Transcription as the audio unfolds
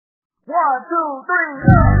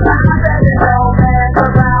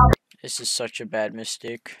This is such a bad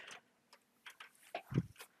mistake.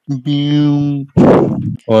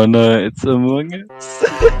 Oh no, it's Among Us.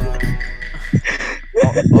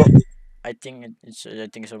 Oh, I think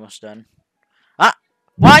it's almost done. Ah,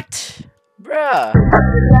 what, bruh?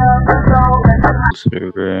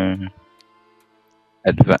 Super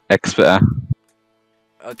expert.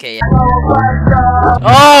 Okay.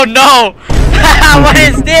 Oh no! What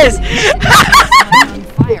is this?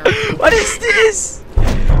 What is this?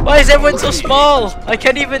 Why is everyone so small? I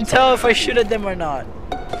can't even tell if I shoot at them or not.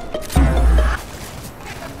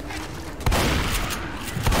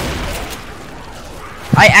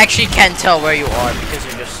 I actually can't tell where you are because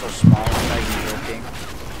you're just so small. I'm not even joking.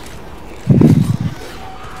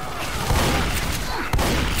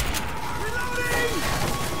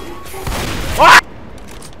 What?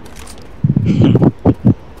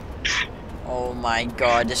 Oh my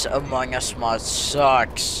god, this Among Us mod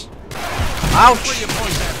sucks. Ouch!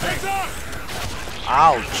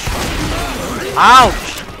 Ouch!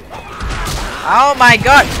 Ouch! Oh my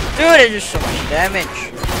god! Dude, it does so much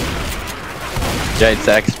damage. Yeah, it's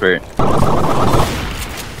expert.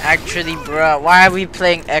 Actually, bruh, why are we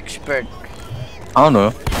playing expert? I don't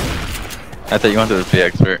know. I thought you wanted to play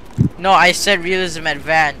expert. No, I said realism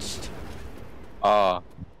advanced. Oh.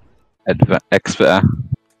 Expert.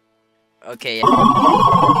 Okay. Yeah.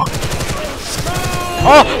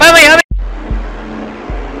 Oh, wait, wait, wait.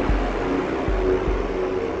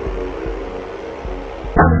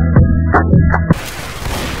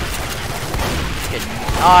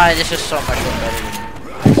 Oh, this is so much more better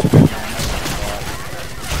than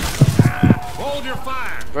Hold your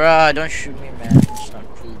fire. bruh, don't shoot me, man. It's not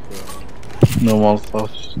cool, bro. No more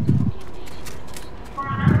stuff.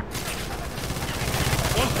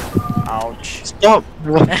 Ouch. Stop!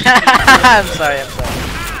 I'm sorry, I'm sorry.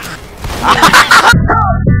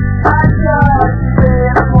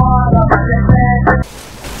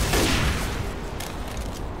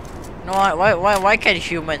 No, why can't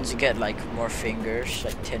humans get like more fingers,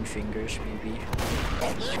 like 10 fingers maybe?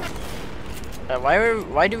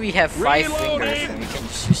 Why do we have 5 fingers when we can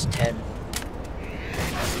just use 10?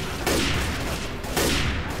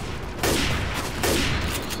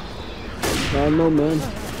 I don't know, man.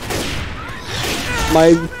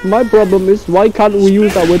 My problem is, why can't we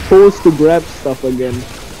use our toes to grab stuff again?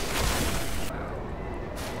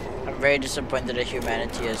 I'm very disappointed that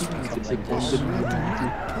humanity has become like this.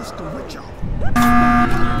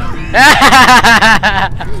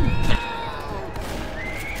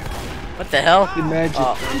 What the hell? Imagine.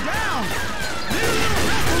 Oh.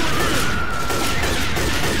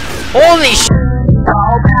 Holy sh!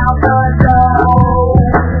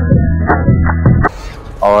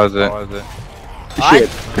 How is it? What?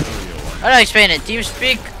 How do I explain it?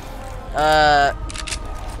 TeamSpeak,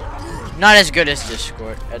 not as good as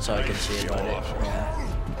Discord. That's all I can say about it.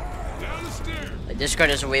 Yeah. Like, Discord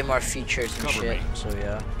has way more features and shit. So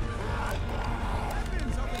yeah.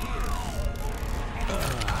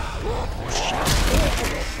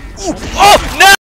 Oh no!